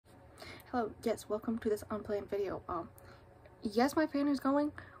Hello, yes, welcome to this unplanned video. Yes, my fan is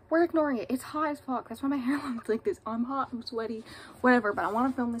going. We're ignoring it. It's hot as fuck. That's why my hair looks like this. I'm hot, I'm sweaty, whatever, but I want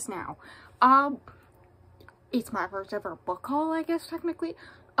to film this now. It's my first ever book haul, I guess, technically.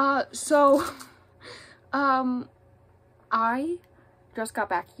 I just got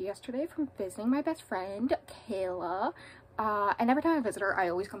back yesterday from visiting my best friend, Kayla. And every time I visit her, I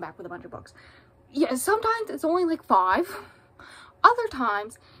always come back with a bunch of books. Yeah, sometimes it's only like 5. Other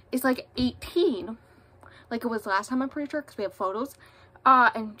times it's like 18. Like it was last time, I'm pretty sure, because we have photos.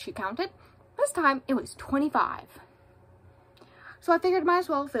 And she counted. This time it was 25. So I figured I might as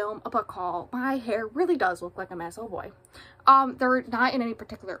well film a book haul. My hair really does look like a mess, oh boy. They're not in any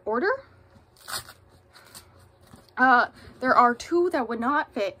particular order. There are 2 that would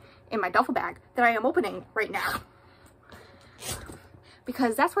not fit in my duffel bag that I am opening right now.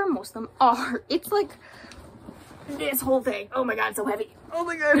 Because that's where most of them are. It's like this whole thing. Oh my god, it's so heavy. Oh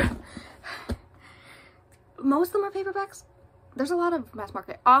my god. Most of them are paperbacks. There's a lot of mass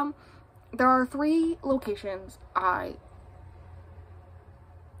market. There are 3 locations.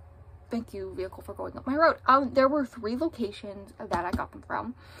 Thank you, vehicle, for going up my road. There were 3 locations that I got them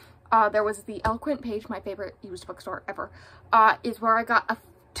from. There was the Eloquent Page, my favorite used bookstore ever, is where I got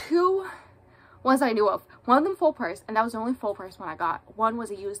 2 ones I knew of. One of them full price, and that was the only full price one I got. One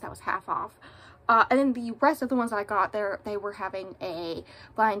was a used that was half off. And then the rest of the ones that I got there, they were having a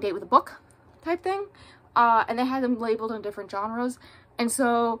blind date with a book type thing. And they had them labeled in different genres. And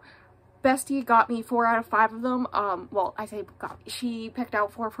so Bestie got me 4 out of 5 of them. Well, I say got, she picked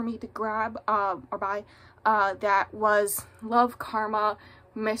out 4 for me to grab, or buy. That was Love, Karma,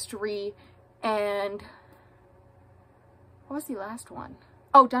 Mystery, and what was the last one?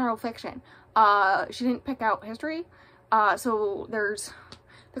 Oh, General Fiction. She didn't pick out History. So there's,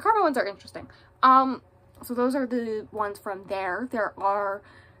 the Karma ones are interesting. So those are the ones from there.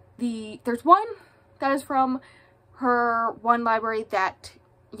 There's one that is from her one library that,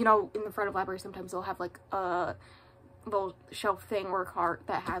 you know, in the front of libraries sometimes they'll have like a little shelf thing or a cart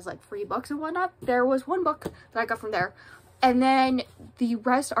that has like free books and whatnot. There was one book that I got from there. And then the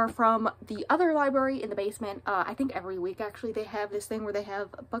rest are from the other library in the basement. I think every week actually they have this thing where they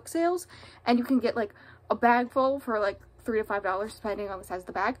have book sales, and you can get like a bag full for like $3 to $5 depending on the size of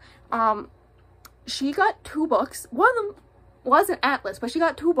the bag. She got 2 books. One of them was an Atlas, but she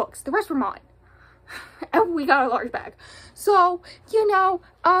got 2 books. The rest were mine. And we got a large bag. So, you know,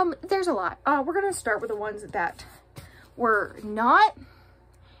 there's a lot. We're gonna start with the ones that were not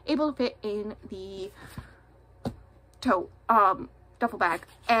able to fit in the tote duffel bag,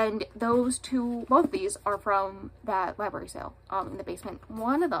 and those 2, both of these are from that library sale in the basement.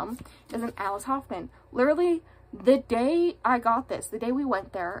 One of them is an Alice Hoffman. Literally the day I got this, the day we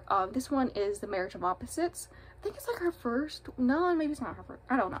went there, this one is The Marriage of Opposites. I think it's like her first, no, maybe it's not her first,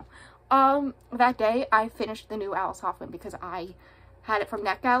 I don't know. That day I finished the new Alice Hoffman because I had it from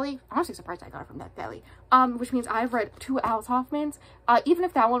NetGalley. I'm honestly surprised I got it from NetGalley, which means I've read 2 Alice Hoffmans. Even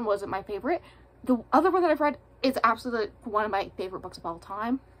if that one wasn't my favorite, the other one that I've read is absolutely one of my favorite books of all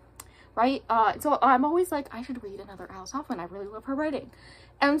time, right? So I'm always like, I should read another Alice Hoffman. I really love her writing.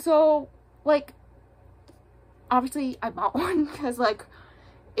 And so, like, obviously I bought one because, like,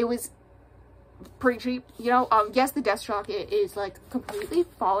 it was pretty cheap, you know. Yes, the desk shock is like completely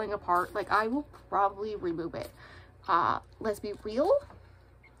falling apart. Like, I will probably remove it. Let's be real.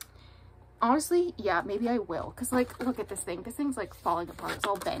 Honestly, yeah, maybe I will. Because, like, look at this thing. This thing's, like, falling apart. It's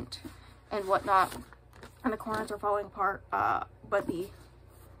all bent and whatnot. And the corners are falling apart, but the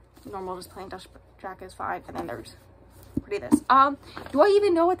normal just plain desk jacket is fine. And then there's pretty this. Do I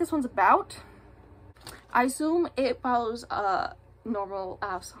even know what this one's about? I assume it follows normal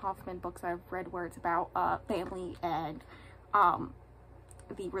Alice Hoffman books I've read where it's about family and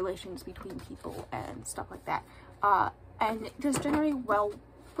the relations between people and stuff like that. And just generally well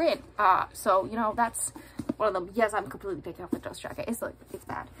written. So, you know, that's one of them. Yes, I'm completely taking off the dust jacket. It's like, it's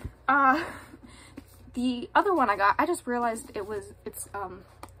bad. The other one I got, I just realized it's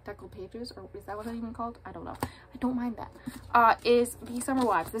Deckled Pages, or is that what it's even called? I don't know. I don't mind that. Is The Summer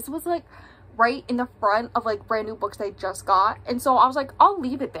Wives. This was like right in the front of like brand new books I just got, and so I was like, I'll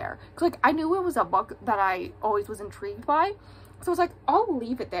leave it there. Cause like I knew it was a book that I always was intrigued by, so I was like, I'll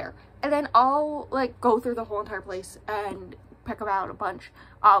leave it there, and then I'll like go through the whole entire place and pick them out a bunch.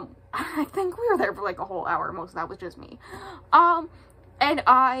 I think we were there for like a whole hour. Most of that was just me. And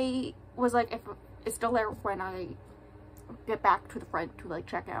I was like, if it's still there when I get back to the front to like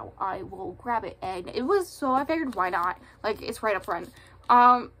check out, I will grab it. And it was, so I figured why not, like it's right up front.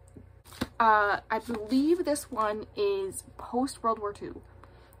 I believe this one is post World War II.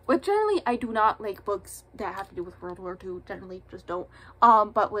 But generally, I do not like books that have to do with World War II. Generally, just don't.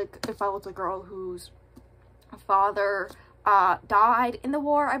 But like, if I was a girl whose father died in the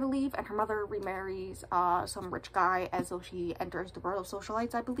war, I believe, and her mother remarries some rich guy as though she enters the world of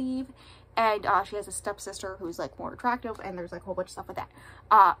socialites, I believe, and she has a stepsister who's like more attractive, and there's like a whole bunch of stuff with that,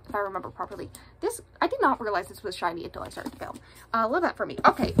 if I remember properly. I did not realize this was shiny until I started to film. Love that for me.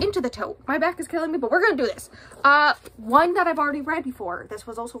 Okay, Into the Tote. My back is killing me, but we're gonna do this. One that I've already read before. This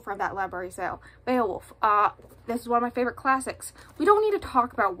was also from that library sale. Beowulf. This is one of my favorite classics. We don't need to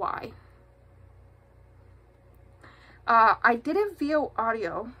talk about why. I did it via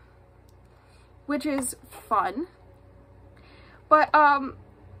audio, which is fun, but,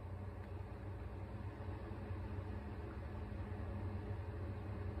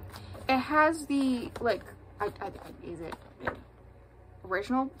 it has the, like, is it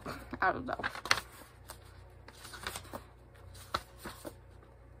original? I don't know.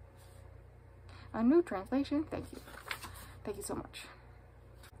 A new translation? Thank you. Thank you so much.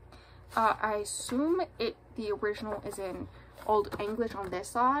 I assume the original is in Old English on this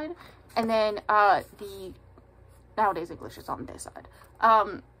side, and then the nowadays English is on this side.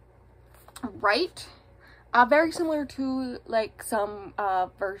 Right? Very similar to like some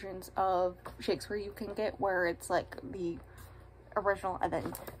versions of Shakespeare you can get, where it's like the original and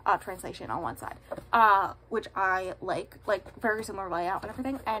then translation on one side, which I like very similar layout and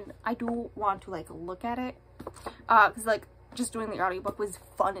everything, and I do want to like look at it because like just doing the audiobook was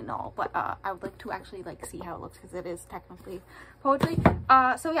fun and all, but I would like to actually like see how it looks because it is technically poetry.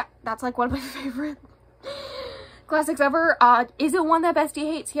 So yeah, that's like one of my favorite classics ever. Is it one that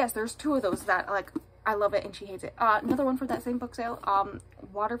Bestie hates? Yes, there's two of those that like I love it and she hates it. Another one for that same book sale,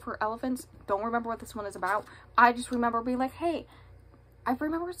 Water for Elephants. Don't remember what this one is about. I just remember being like, hey, I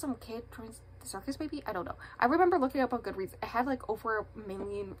remember some kid trying the circus maybe? I don't know. I remember looking up on Goodreads. It had like over 1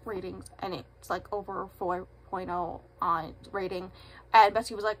 million ratings and it's like over 4.0 on rating. And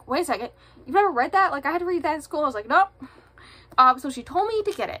Bessie was like, wait a second, you've never read that? Like I had to read that in school. I was like, nope. So she told me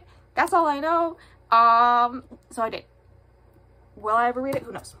to get it. That's all I know. So I did. Will I ever read it?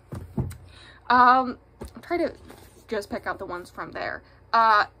 Who knows? I'm trying to just pick out the ones from there.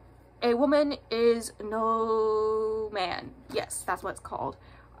 A Woman is No Man. Yes, that's what it's called.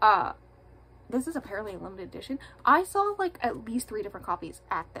 This is apparently a limited edition. I saw like at least 3 different copies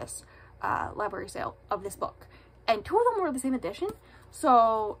at this library sale of this book, and 2 of them were the same edition,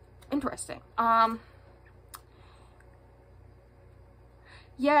 so interesting.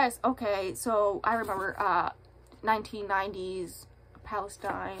 Yes, okay, so I remember 1990s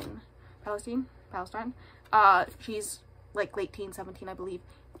Palestine. She's like late teen, 17 I believe,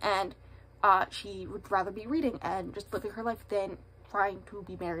 and she would rather be reading and just living her life than trying to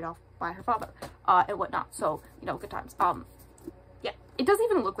be married off by her father and whatnot. So, you know, good times. Yeah, it doesn't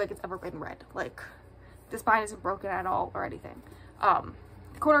even look like it's ever been read. Like the spine isn't broken at all or anything. The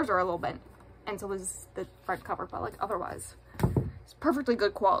corners are a little bent, and so is the front cover, but like otherwise it's perfectly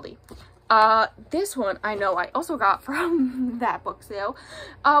good quality. This one I know I also got from that book sale,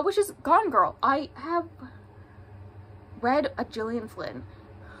 which is Gone Girl. I have read a Gillian Flynn.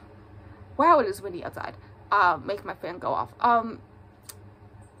 Wow, it is windy outside. Make my fan go off.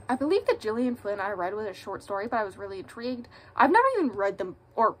 I believe that Gillian Flynn I read was a short story, but I was really intrigued. I've never even read them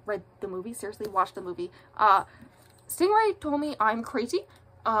or read the movie. Seriously, watched the movie. Stingray told me I'm crazy.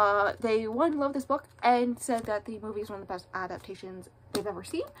 They loved this book and said that the movie is one of the best adaptations they've ever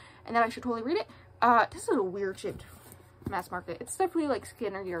seen, and that I should totally read it. This is a weird shaped mass market. It's definitely like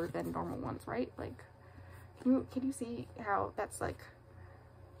skinnier than normal ones, right? Like, can you see how that's like?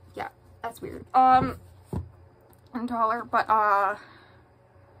 Yeah, that's weird. And taller, but I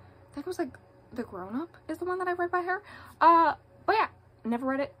think it was like The Grown Up is the one that I read by her. But yeah, never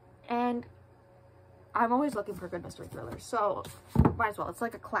read it, and I'm always looking for good mystery thrillers, so might as well. It's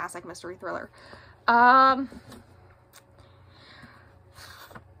like a classic mystery thriller.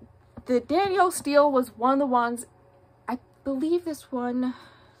 The Danielle Steel was one of the ones, I believe this one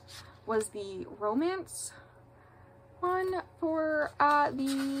was the romance one for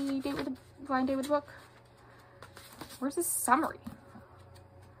the Blind Date with the Book. Where's the summary?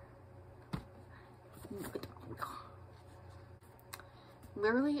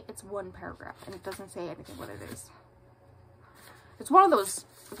 Literally, it's one paragraph, and it doesn't say anything what it is. It's one of those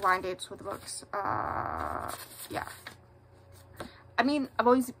blind dates with the books. Yeah. I mean, I've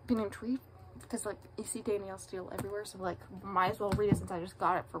always been intrigued because, like, you see Danielle Steel everywhere, so, like, might as well read it since I just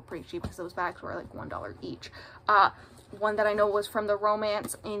got it for pretty cheap because those bags were, like, $1 each. One that I know was from the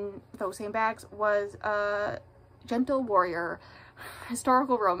romance in those same bags was, Gentle Warrior,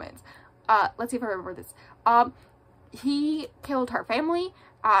 historical romance. Let's see if I remember this. He killed her family,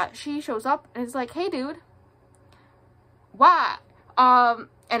 she shows up and is like, hey dude, why? And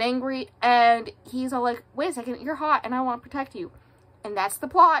angry, and he's all like, wait a second, you're hot and I want to protect you. And that's the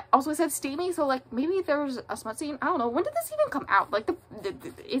plot. Also, it said steamy, so like maybe there's a smut scene. I don't know. When did this even come out? Like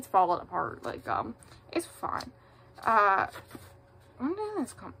it's falling apart. Like it's fine. When did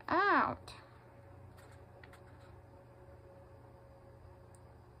this come out?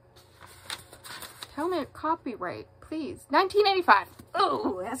 Tell me copyright, please. 1985.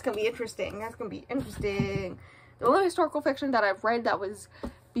 Oh, that's gonna be interesting. That's gonna be interesting. The only historical fiction that I've read that was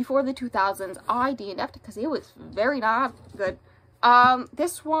before the 2000s, I DNF'd because it was very not good.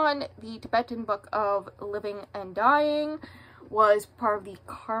 This one, the Tibetan Book of Living and Dying, was part of the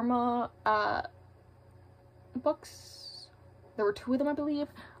Karma, books. There were 2 of them, I believe,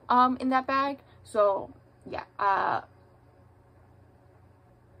 in that bag. So, yeah,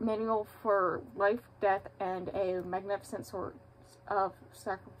 Manual for Life, Death, and a Magnificent Source of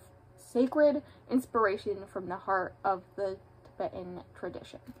Sacred Inspiration from the Heart of the Tibetan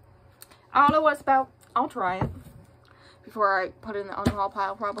Tradition. I don't know what it's about. I'll try it before I put it in the on-haul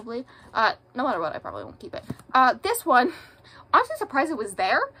pile, probably. No matter what, I probably won't keep it. This one, I'm actually surprised it was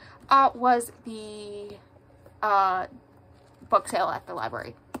there, was the, book sale at the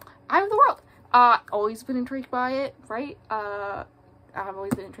library. Eye of the World. Always been intrigued by it, right? I've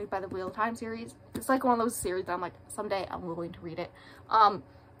always been intrigued by the Wheel of Time series. It's like one of those series that I'm like, someday I'm willing to read it.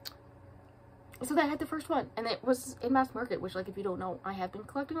 So that had the first one, and it was in mass market, which, like, if you don't know, I have been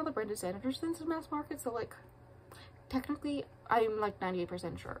collecting all the Brandon Sandersons in mass market, so, like, technically, I'm, like,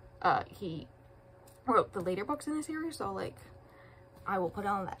 98% sure, he wrote the later books in the series, so, like, I will put it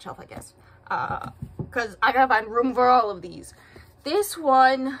on that shelf, I guess, because I gotta find room for all of these. This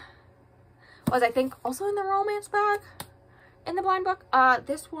one was, I think, also in the romance bag, in the blind book.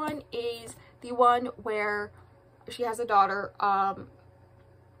 This one is the one where she has a daughter,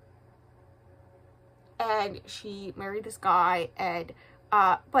 and she married this guy, and,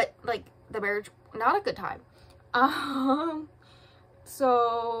 but, like, the marriage, not a good time.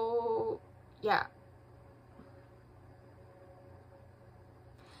 So, yeah.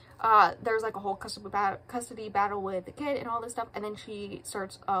 There's, like, a whole custody battle with the kid and all this stuff, and then she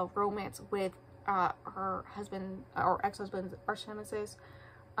starts a romance with, her husband, or ex-husband's arch nemesis.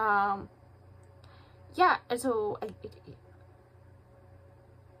 Yeah, and so,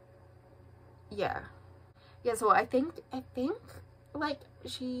 yeah. Yeah, so I think, like,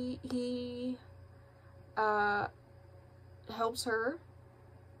 he, helps her,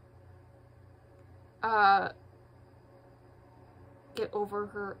 get over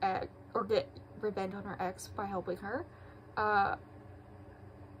her ex, or get revenge on her ex by helping her,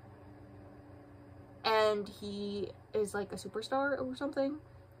 and he is, like, a superstar or something.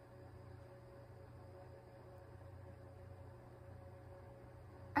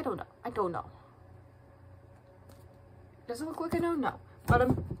 I don't know. Does it look like I know? No. But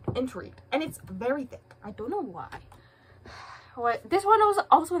I'm intrigued. And it's very thick. I don't know why. What? This one was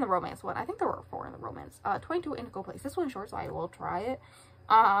also in the romance one. I think there were 4 in the romance. 22 Indigo Place. This one's short, so I will try it.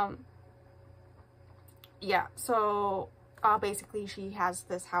 Yeah, so basically she has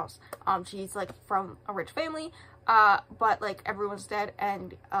this house. She's, like, from a rich family, but, like, everyone's dead,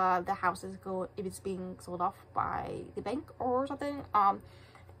 and the house is being sold off by the bank or something.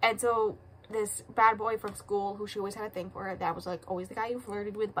 And so this bad boy from school, who she always had a thing for, that was, like, always the guy you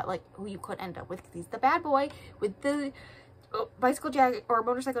flirted with, but, like, who you couldn't end up with, because he's the bad boy with the bicycle jacket or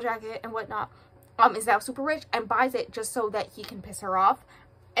motorcycle jacket and whatnot, is now super rich and buys it just so that he can piss her off,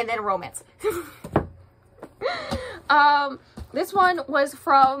 and then romance. This one was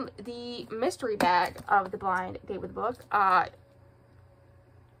from the mystery bag of the Blind Date with the Book.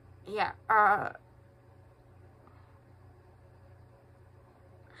 Yeah,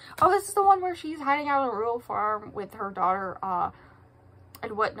 oh, this is the one where she's hiding out on a rural farm with her daughter,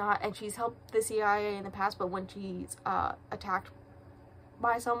 and whatnot, and she's helped the CIA in the past, but when she's, attacked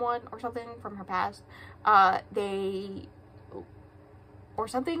by someone or something from her past, or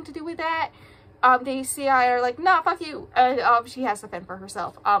something to do with that, the CIA are like, nah, fuck you, and, she has to fend for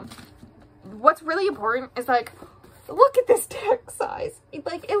herself. What's really important is, like, look at this text size.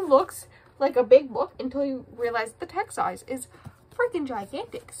 It looks like a big book until you realize the text size is freaking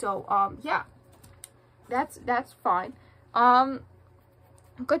gigantic. So, yeah, that's fine.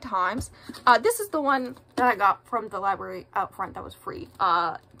 Good times. This is the one that I got from the library out front that was free.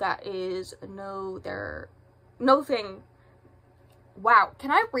 That is nothing. Wow,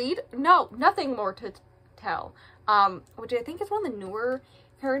 can I read? No, nothing more to tell. Which I think is one of the newer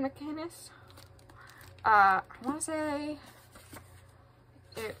Karen McInnes. I want to say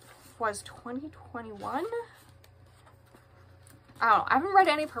it was 2021. I don't know. I haven't read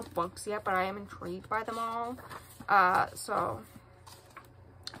any of her books yet, but I am intrigued by them all. So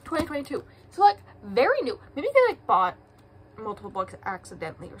 2022. So like very new. Maybe they like bought multiple books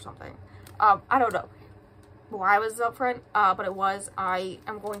accidentally or something. I don't know why I was upfront, but it was. I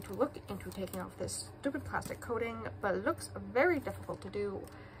am going to look into taking off this stupid plastic coating, but it looks very difficult to do.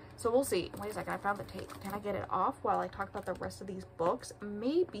 So we'll see. Wait a second, I found the tape. Can I get it off while I talk about the rest of these books?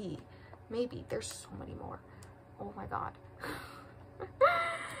 Maybe. Maybe. There's so many more. Oh my god.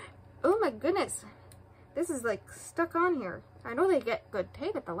 Oh my goodness. This is like stuck on here. I know they get good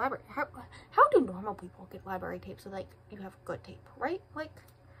tape at the library. How do normal people get library tape so like you have good tape, right? Like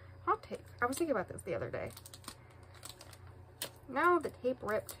hot tape. I was thinking about this the other day. No, the tape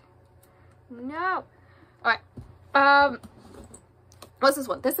ripped. No. Alright. What's this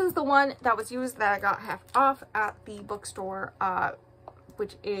one? This is the one that was used that I got half off at the bookstore,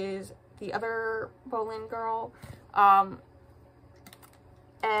 which is The Other Boleyn Girl.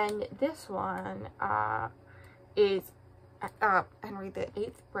 And this one is Henry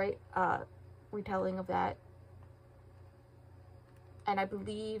VIII, right? Retelling of that. And I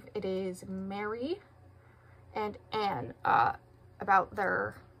believe it is Mary and Anne, about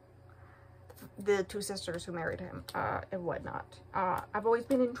the two sisters who married him, and whatnot. I've always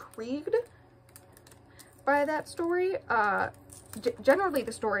been intrigued by that story. Generally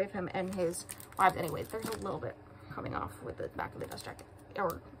the story of him and his wives. Anyways, there's a little bit coming off with the back of the dust jacket.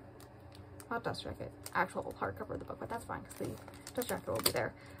 Or, not dust jacket, actual hardcover of the book, but that's fine, because the dust jacket will be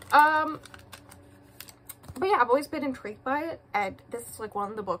there. But yeah, I've always been intrigued by it, and this is like one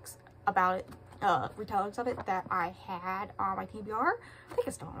of the books about it, retellings of it that I had on my TBR. I think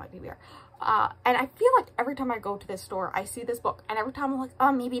it's still on my TBR. And I feel like every time I go to this store, I see this book, and every time I'm like,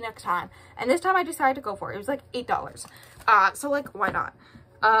 oh, maybe next time. And this time I decided to go for it. It was like $8. So like, why not?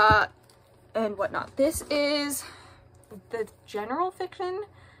 And whatnot. This is the general fiction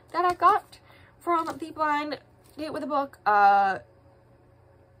that I got from the Blind Date with a Book.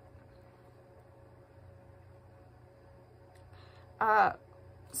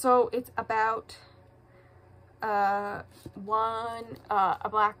 So it's about a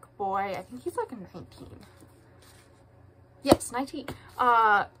black boy. I think he's like 19. Yes, 19.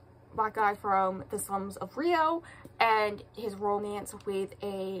 Black guy from the slums of Rio, and his romance with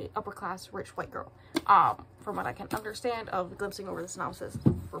a upper class rich white girl. From what I can understand of glimpsing over the synopsis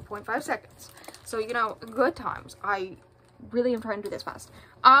for 0.5 seconds. So, you know, good times. I really am trying to do this fast.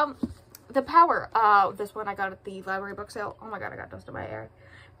 The Power, this one I got at the library book sale. Oh my god, I got dust in my hair.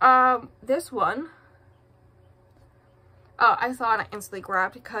 This one, I saw and I instantly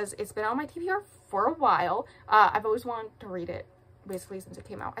grabbed because it's been on my TBR for a while. I've always wanted to read it, basically, since it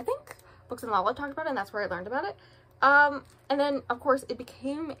came out. I think Books and Lala talked about it, and that's where I learned about it. And then, of course, it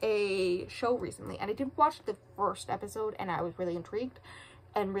became a show recently, and I did watch the first episode, and I was really intrigued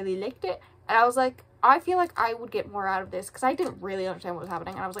and really liked it. And I was like, I feel like I would get more out of this, because I didn't really understand what was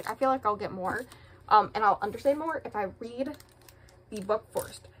happening, and I was like, I feel like I'll get more, and I'll understand more if I read the book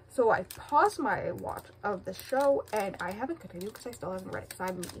first. So I paused my watch of the show, and I haven't continued because I still haven't read it, because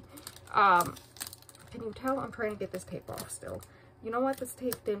I'm me. Can you tell I'm trying to get this tape off still? You know what? This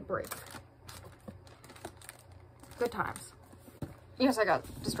tape didn't break. Good times. Yes, I got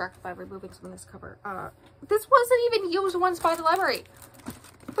distracted by removing some of this cover. This wasn't even used once by the library.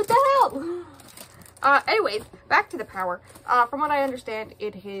 What the hell? Anyways, back to The Power. From what I understand,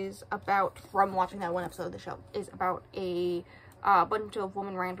 it is about, from watching that one episode of the show, is about a bunch of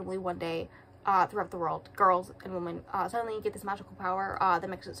women randomly one day throughout the world, girls and women, suddenly get this magical power that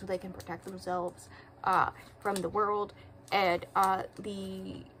makes it so they can protect themselves from the world, and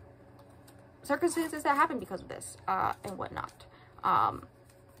the circumstances that happen because of this, and whatnot.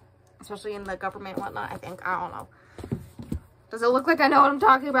 Especially in the government and whatnot, I think. I don't know. Does it look like I know what I'm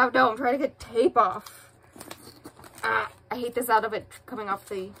talking about? No, I'm trying to get tape off. I hate this out of it coming off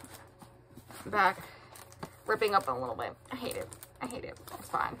the back, ripping up a little bit. I hate it. I hate it. It's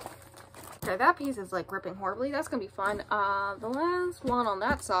fine. Okay, that piece is like ripping horribly. That's gonna be fun. The last one on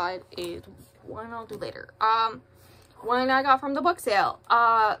that side is one I'll do later. One I got from the book sale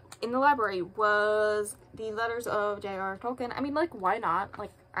in the library was The Letters of J.R.R. Tolkien. I mean, like, why not?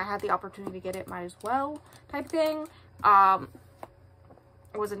 Like, I had the opportunity to get it, might as well, type thing. I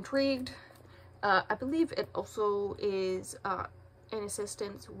was intrigued. I believe it also is in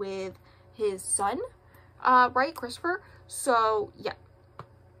assistance with his son, right, Christopher? So, yeah.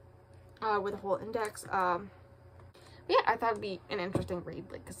 With a whole index. But yeah, I thought it'd be an interesting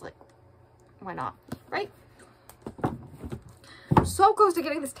read, like, cause, like, why not, right? I'm so close to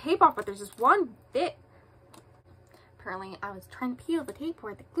getting this tape off, but there's just one bit. Apparently, I was trying to peel the tape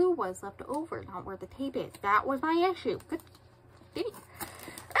where the glue was left over, not where the tape is. That was my issue. Good. Dang it.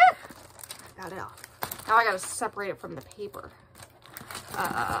 Ah! Got it off. Now I gotta separate it from the paper.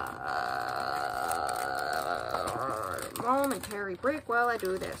 Momentary break while I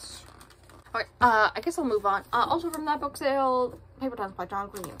do this. Alright, I guess I'll move on. Also from that book sale, Paper Towns by John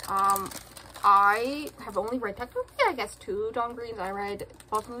Green. I have only read, technically, I guess, 2 John Greens. I read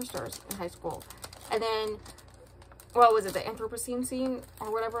Baltimore Stars in high school. And then, what was it, the Anthropocene Scene,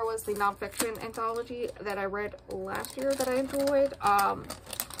 or whatever it was, the nonfiction anthology that I read last year that I enjoyed.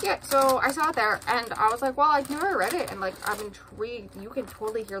 Yeah, so I saw it there, and I was like, well, I've never read it, and, like, I'm intrigued. You can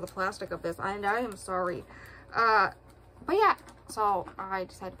totally hear the plastic of this, and I am sorry. But yeah, so I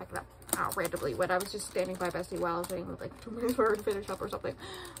decided to pick it up randomly when I was just standing by Bessie while I was waiting with, like, 2 minutes for her to finish up or something.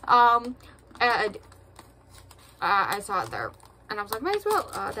 And I saw it there, and I was like, might as well,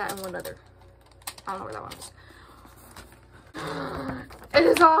 that and one other. I don't know where that one is. It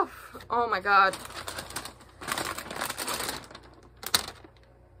is off! Oh my god.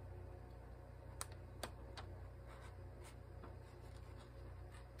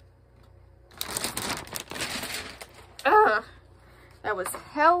 That was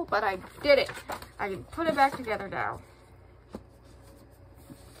hell, but I did it. I can put it back together now.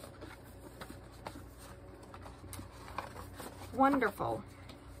 Wonderful.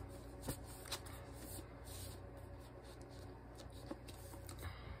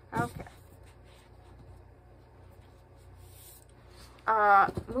 Okay.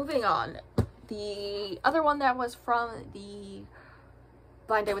 Moving on. The other one that was from the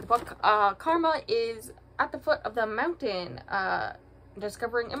Blind Date with the Book, Karma is at the foot of the mountain,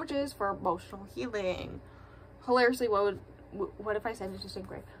 discovering images for emotional healing. Hilariously, what if I said it just in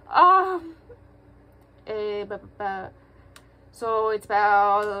gray? So it's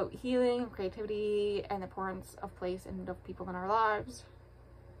about healing, creativity, and the importance of place and of people in our lives.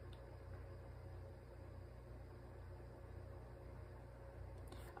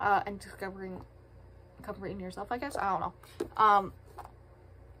 And discovering comfort in yourself, I guess. I don't know.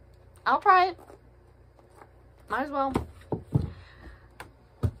 I'll try it. Might as well.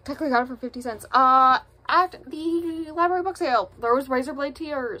 Technically got it for 50 cents. At the library book sale, there was Razorblade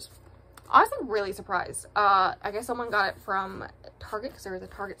Tears. Honestly, really surprised. I guess someone got it from Target because there was a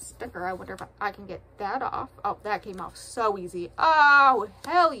Target sticker. I wonder if I can get that off. Oh, that came off so easy. Oh,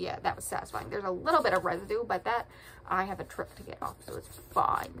 hell yeah. That was satisfying. There's a little bit of residue, but that I have a trick to get off, so it's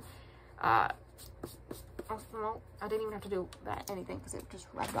fine. Well, I didn't even have to do that anything because it just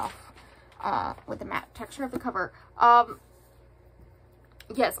rubbed off with the matte texture of the cover.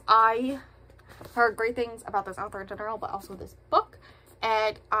 Yes, I heard great things about this author in general, but also this book.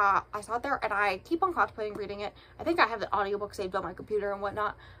 And I saw it there, and I keep on contemplating reading it. I think I have the audiobook saved on my computer and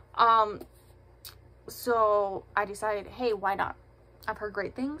whatnot. So I decided, hey, why not? I've heard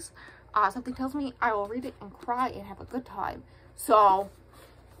great things. Something tells me I will read it and cry and have a good time. So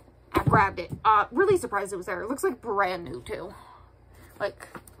I grabbed it. Really surprised it was there. It looks like brand new too. Like,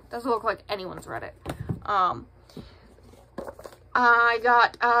 doesn't look like anyone's read it. I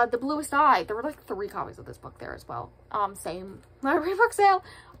got The Bluest Eye. There were like 3 copies of this book there as well. Same library book sale.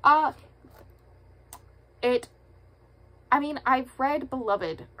 I mean, I've read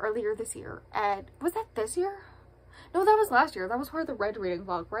Beloved earlier this year, and was that this year? No, that was last year. That was part of the Red Reading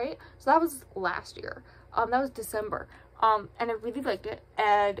Vlog, right? So that was last year. That was December. And I really liked it,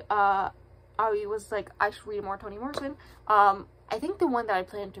 and I was like, I should read more Toni Morrison. I think the one that I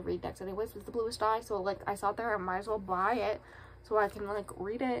planned to read next anyways was The Bluest Eye, so like I saw it there, I might as well buy it so I can like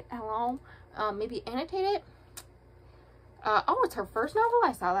read it at home, maybe annotate it. Oh, it's her first novel?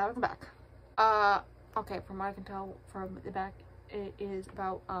 I saw that on the back. Okay, from what I can tell from the back, it is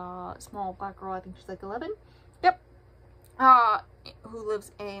about a small black girl, I think she's like 11. Yep. Who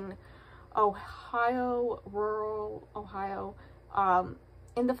lives in Ohio, rural Ohio,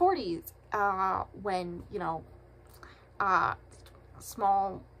 in the 40s, when, you know,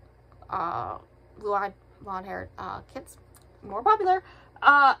 small, blue-eyed, blonde-haired, kids more popular,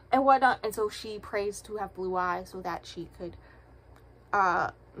 and whatnot, and so she prays to have blue eyes so that she could,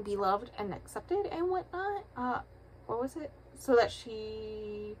 be loved and accepted and whatnot. What was it? So that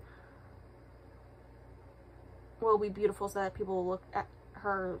she will be beautiful, so that people will look at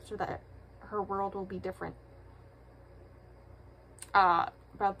her, so that her world will be different.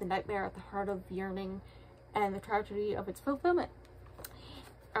 About the nightmare at the heart of yearning and the tragedy of its fulfillment.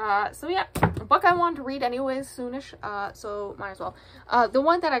 So yeah, a book I wanted to read anyways soonish, so might as well. The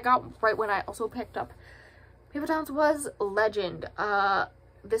one that I got right when I also picked up Paper Towns was Legend.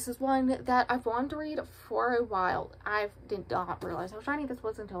 This is one that I've wanted to read for a while. I did not realize how shiny this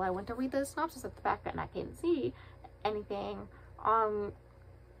was until I went to read the synopsis at the back and I couldn't see anything.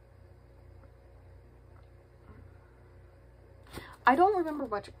 I don't remember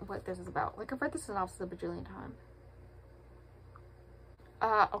what this is about. Like, I've read the synopsis a bajillion times.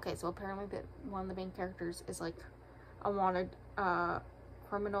 Okay, so apparently one of the main characters is like a wanted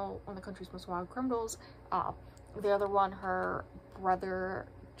criminal, one of the country's most wanted criminals. The other one, her brother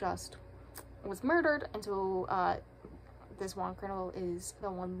just was murdered, and so this one criminal is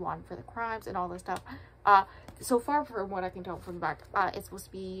the one wanted for the crimes and all this stuff. So far from what I can tell from the back, it's supposed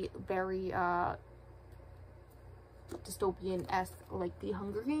to be very dystopian-esque, like the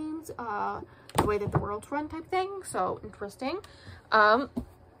Hunger Games, the way that the world's run type thing. So interesting. And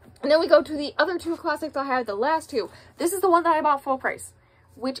then we go to the other two classics I had, the last two. This is the one that I bought full price,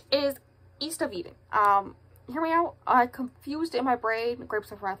 which is East of Eden. Hear me out. I confused in my brain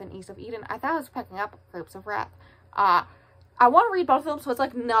Grapes of Wrath and East of Eden. I thought I was picking up Grapes of Wrath. I want to read both of them, so it's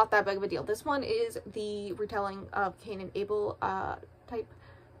like not that big of a deal. This one is the retelling of Cain and Abel type.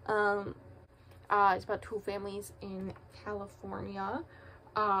 It's about two families in California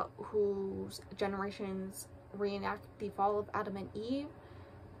whose generations reenact the fall of Adam and Eve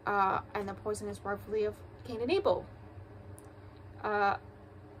and the poisonous rivalry of Cain and Abel.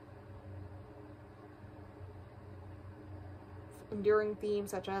 Enduring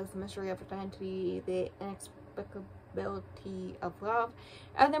themes such as the mystery of identity, the inexplicability of love,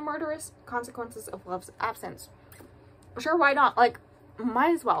 and the murderous consequences of love's absence. Sure, why not? Like,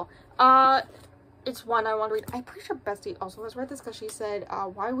 might as well. It's one I want to read. I'm pretty sure Bestie also has read this because she said,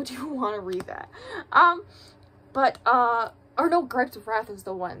 why would you want to read that? Or no, Grapes of Wrath is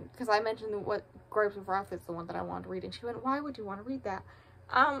the one, because I mentioned what Grapes of Wrath is the one that I wanted to read, and she went, why would you want to read that?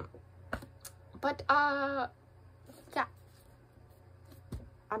 Yeah.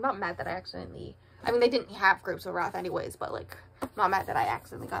 I'm not mad that I accidentally, I mean, they didn't have Grapes of Wrath anyways, but, like, I'm not mad that I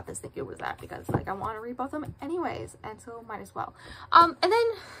accidentally got this thinking it was that, because, like, I want to read both of them anyways, and so might as well. And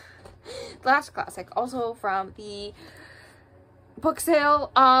then, last classic, also from the book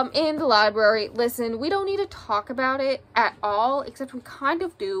sale, in the library. Listen, we don't need to talk about it at all, except we kind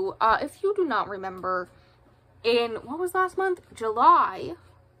of do. If you do not remember, in, what was last month? July.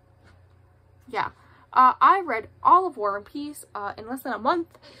 Yeah. I read all of War and Peace in less than a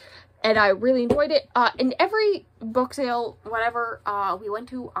month, and I really enjoyed it. In every book sale, whatever we went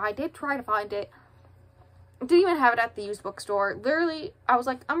to, I did try to find it. Didn't even have it at the used bookstore. Literally, I was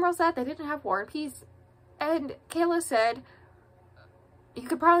like, I'm real sad they didn't have War and Peace. And Kayla said, you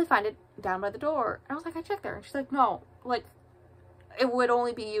could probably find it down by the door. And I was like, I checked there. And she's like, no, like, it would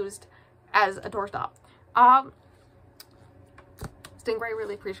only be used as a doorstop. Stingray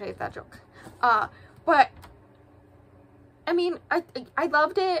really appreciated that joke. But I mean, I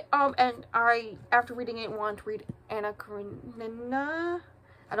loved it, and I, after reading it, wanted to read Anna Karenina,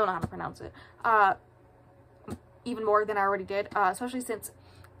 I don't know how to pronounce it, even more than I already did, especially since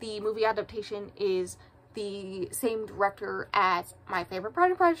the movie adaptation is the same director as my favorite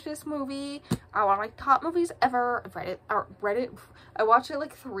Pride and Prejudice movie, one of my top movies ever. I've read it, I watched it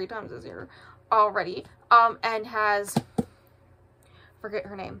like 3 times this year already, and has, forget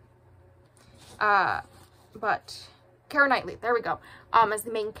her name, but Keira Knightley, there we go, as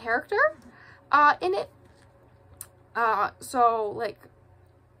the main character, in it. So, like,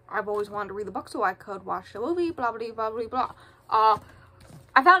 I've always wanted to read the book so I could watch the movie, blah, blah, blah, blah, blah.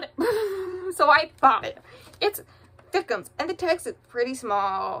 I found it, so I bought it. It's thickums, and the text is pretty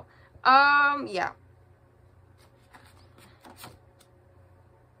small. Yeah.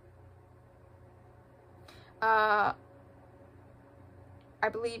 I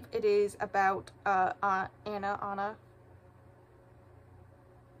believe it is about, Anna,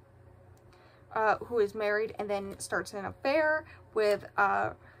 who is married and then starts an affair with,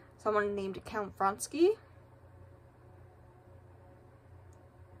 someone named Count Vronsky.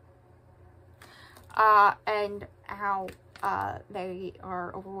 And how, they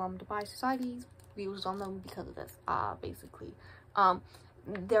are overwhelmed by society's views on them because of this, basically.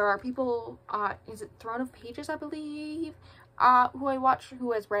 There are people, is it Throne of Pages, I believe, who I watched,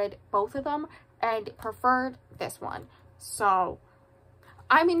 who has read both of them and preferred this one. So,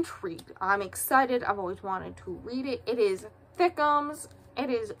 I'm intrigued. I'm excited. I've always wanted to read it. It is thickums. It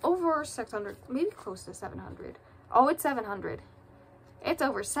is over 600, maybe close to 700. Oh, it's 700. It's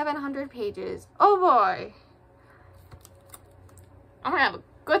over 700 pages. Oh boy. I'm gonna have a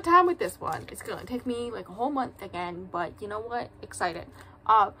good time with this one. It's gonna take me like a whole month again, but you know what? Excited.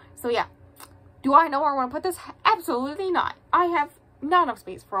 So yeah. Do I know where I want to put this? Absolutely not. I have not enough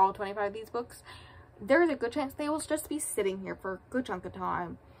space for all 25 of these books. There is a good chance they will just be sitting here for a good chunk of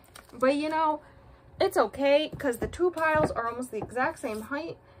time. But you know, it's okay because the 2 piles are almost the exact same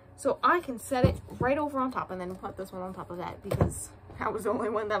height. So I can set it right over on top and then put this one on top of that because that was the only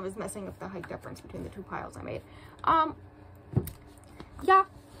one that was messing up the height difference between the 2 piles I made. yeah,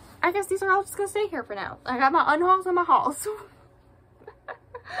 I guess these are all just gonna stay here for now. I got my unhauls and my hauls.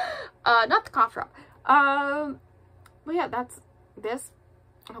 Not the cough drop. But yeah, that's this.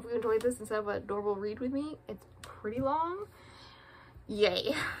 I hope you enjoyed this instead of a normal read with me. It's pretty long.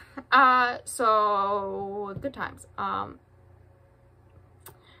 Yay. So good times. I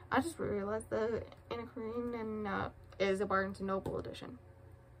just realized the Anne of Karenina is a Barnes & Noble edition.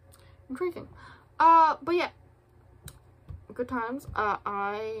 Intriguing. But yeah, good times.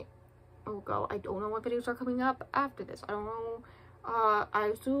 I don't know what videos are coming up after this. I don't know.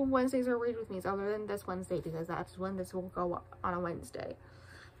 I assume Wednesdays are read with me other than this Wednesday, because that's when this will go up on a Wednesday.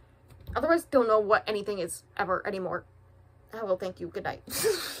 Otherwise, don't know what anything is ever anymore. Hello, thank you, good night.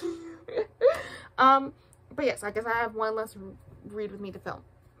 But yes, I guess I have one less read with me to film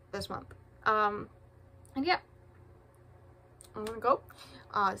this month. And yeah, I'm gonna go.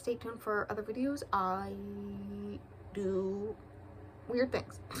 Stay tuned for other videos. I do weird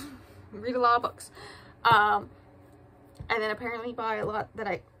things. Read a lot of books. And then apparently buy a lot that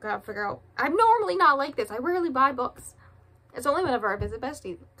I gotta figure out. I'm normally not like this. I rarely buy books. It's only whenever I visit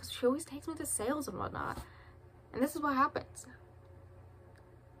Bestie, because she always takes me to sales and whatnot. And this is what happens.